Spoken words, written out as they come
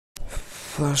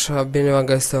Așa, bine v-am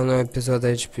găsit la un nou episod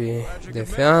aici pe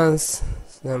Defiance.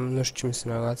 Nu știu ce mi se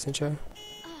numește, sincer.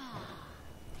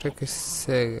 Cred că e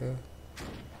Sega.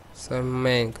 Sau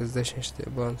main, că îți dă și niște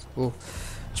bani.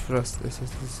 Ce prost,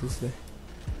 de.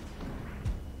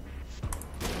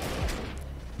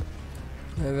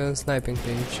 Avem sniping pe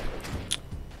aici.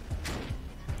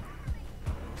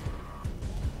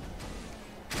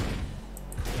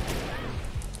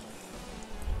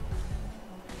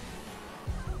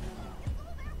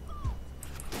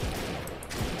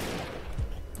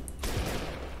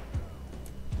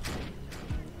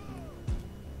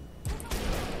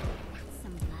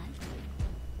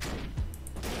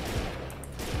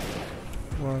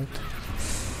 What?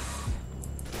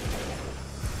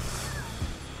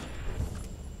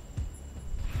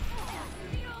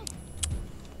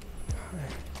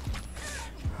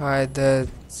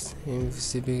 Haideți,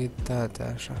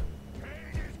 invizibilitatea, așa.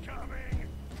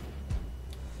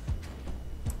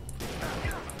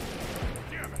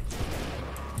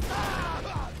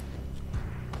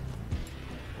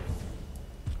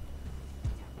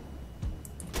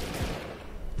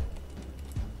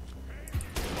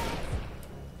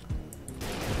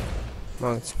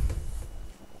 Mulți.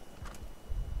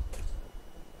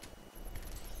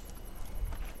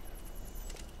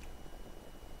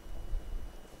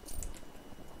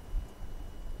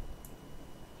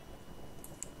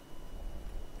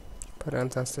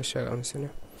 Varianta asta și la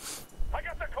misiune.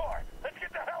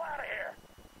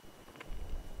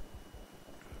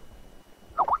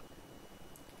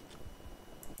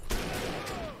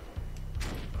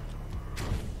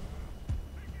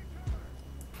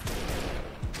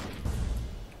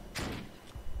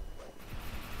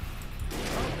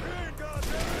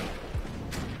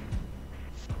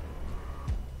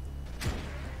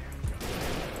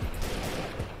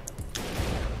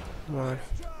 Mare.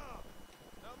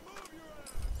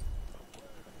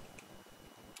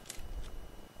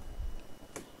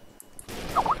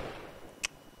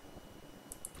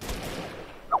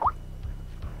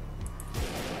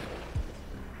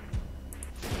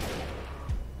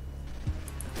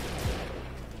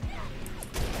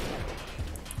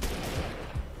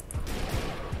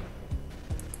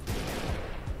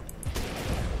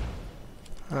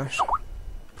 Așa.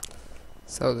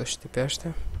 S-audă și pe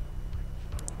ăștia.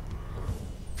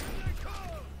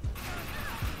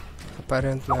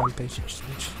 Aparent nu am pe aici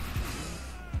nici.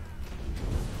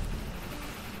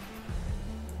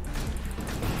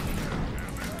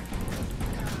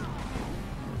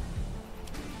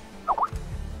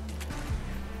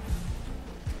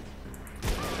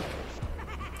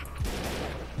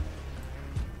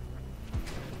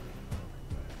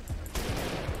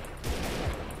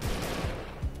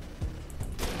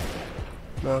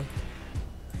 Da.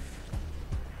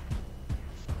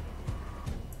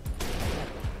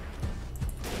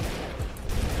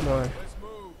 Mare.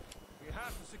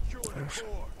 Așa.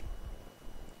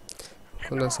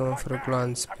 Când o să mă fac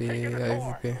glanț pe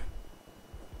IVP.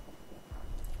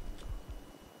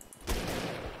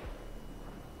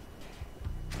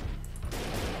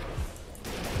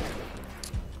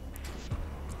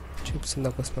 Ce puțin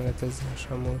dacă o să mă gătesc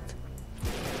așa mult.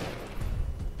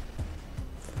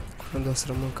 Când o să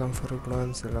rămân cam fără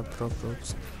glanțe la propriu.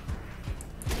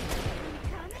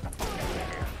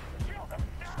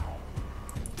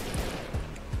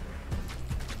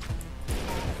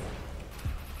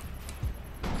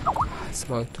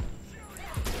 Smart.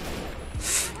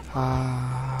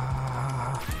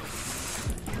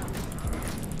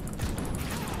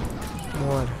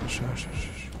 Moare, așa.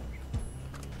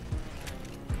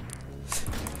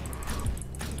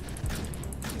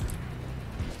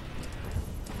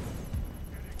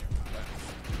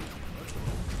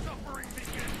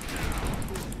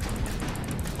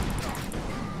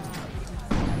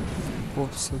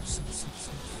 Ups.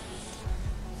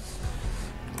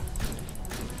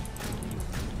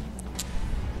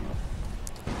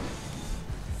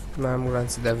 Mai am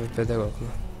glanțe de AVP de loc, nu?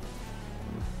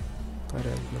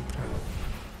 Aparent nu prea.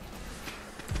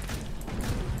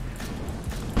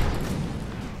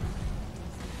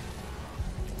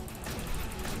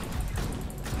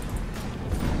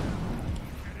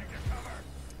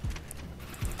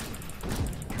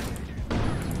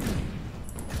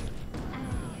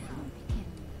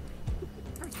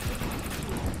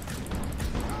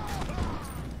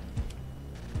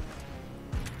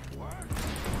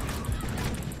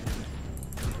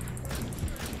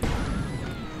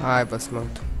 Hai,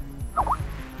 посмотрим.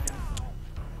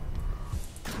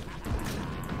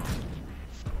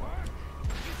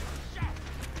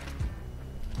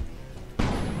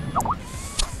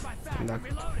 Да.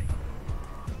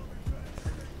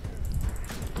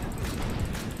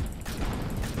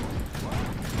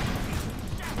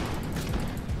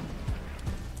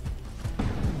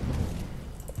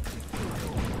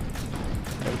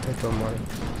 te omoare.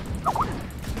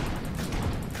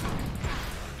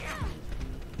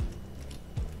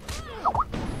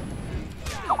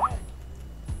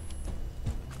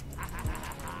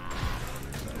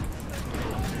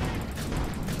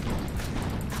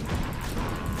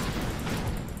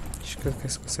 Și cred că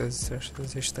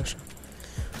scusește așa.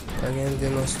 Agent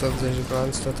din 180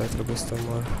 glanți tot ar trebui să te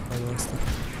omoară anul ăsta.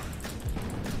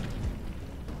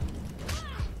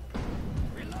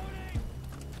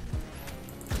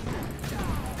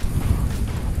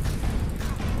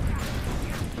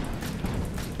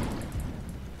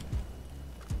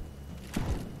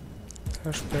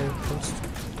 Aș pe el prost.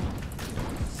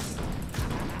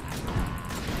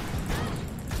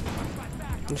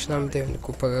 Nici n-am idee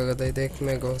cu părere, dar ideea e că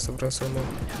mega o să vreau să omor.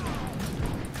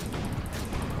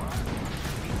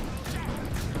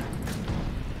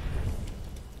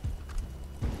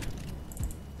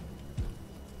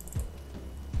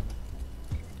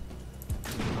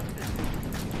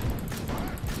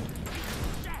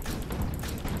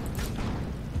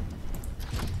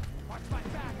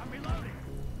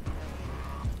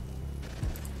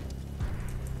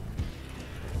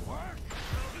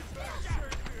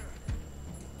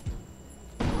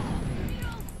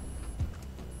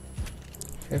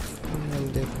 N-am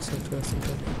idee cum să fiu asta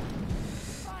întâmplă.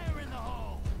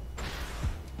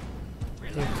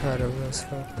 E care vreau să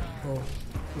fac. Oh,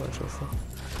 mă ce-o fac.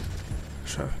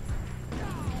 Așa.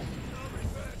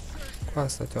 Cu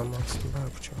asta te-o am să-mi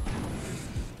bag ceva.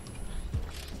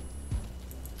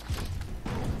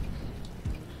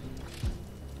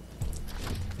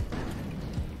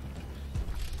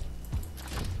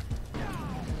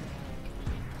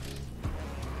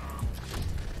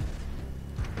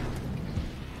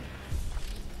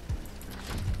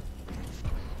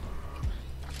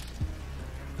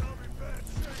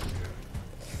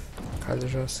 Cade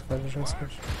jos, cade jos,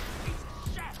 cade jos.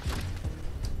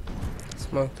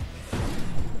 Smoke.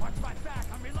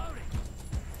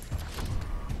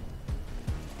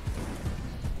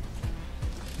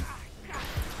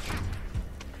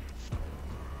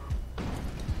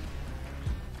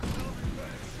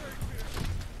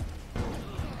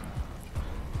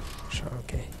 Așa,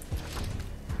 ok.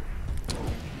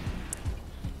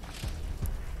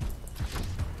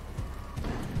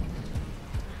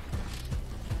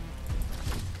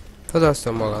 Tot asta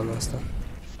e mola noastră,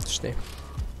 știi?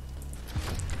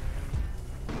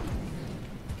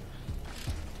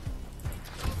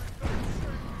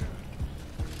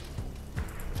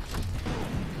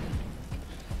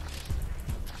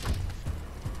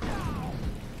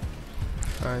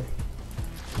 Hai.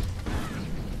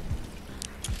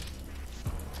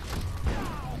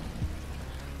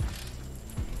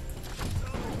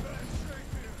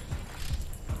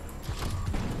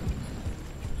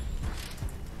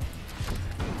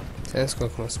 Sens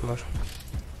как мы сможем.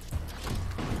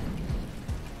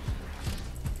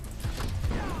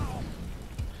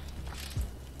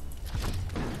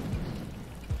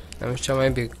 Am și cea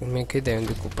mai mică idee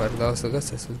unde cupăr, dar o să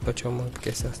găsesc după ce omor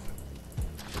chestia asta.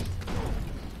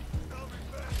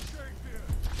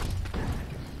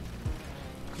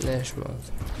 Nești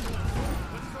mult.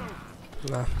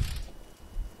 Da.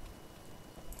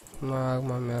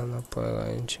 Arma mea înapoi la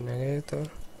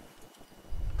incinerator.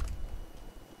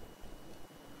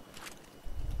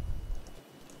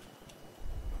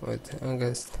 Uite, am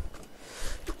găsit.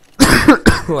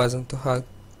 Wasn't too hard.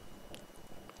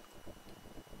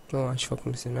 Nu am și făcut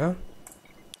misiunea.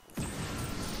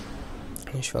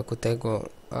 Am și făcut ego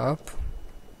up.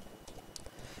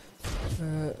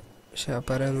 Și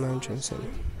aparent mai am ce misiune.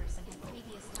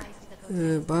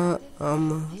 Ba,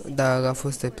 am... Da, a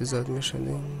fost episod mission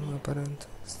din aparent.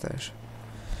 Stai așa.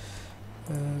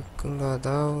 Când l-a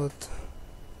adaut...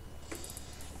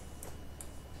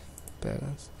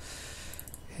 Parents.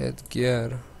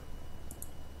 Headgear.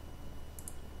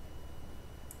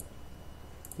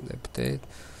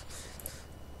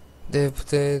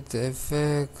 Deptate,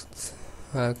 effect,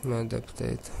 hackman,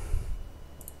 deptate.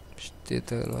 Și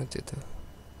title, nu title.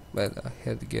 Bă, da,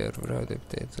 headgear, vreau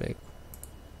deptate, like.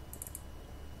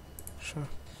 Așa.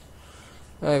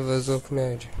 Ai văzut cum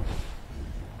merge.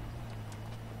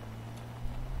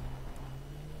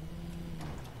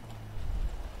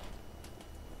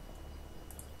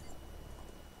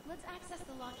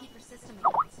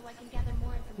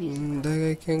 There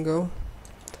I can go.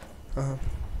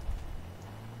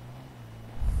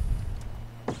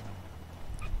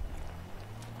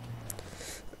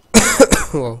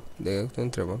 Wow, direct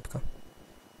întrebam pe cap.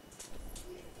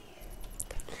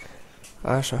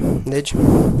 Așa, deci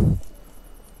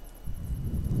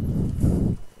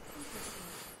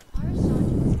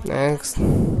next.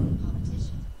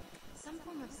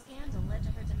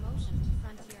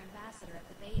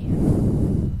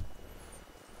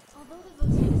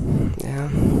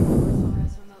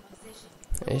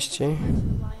 Ești?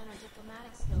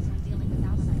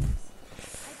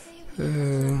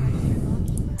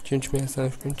 Cinci mii asta nu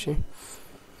știu cum ce.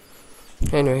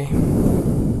 Anyway.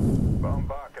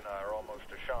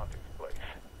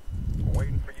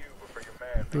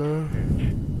 No.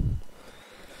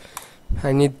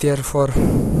 I need tier 4.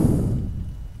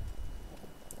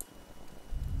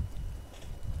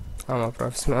 Am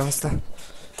aproape să-mi iau asta.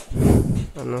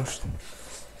 Dar nu știu.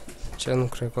 Ce nu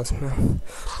cred că o să-mi iau.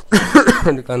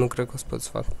 Adică nu cred că o să pot să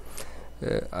fac.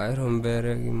 Iron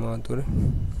Berry moduri.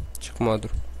 Ce cu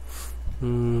moduri?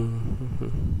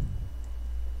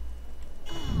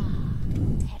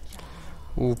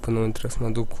 Până nu trebuie să mă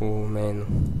duc cu main-ul.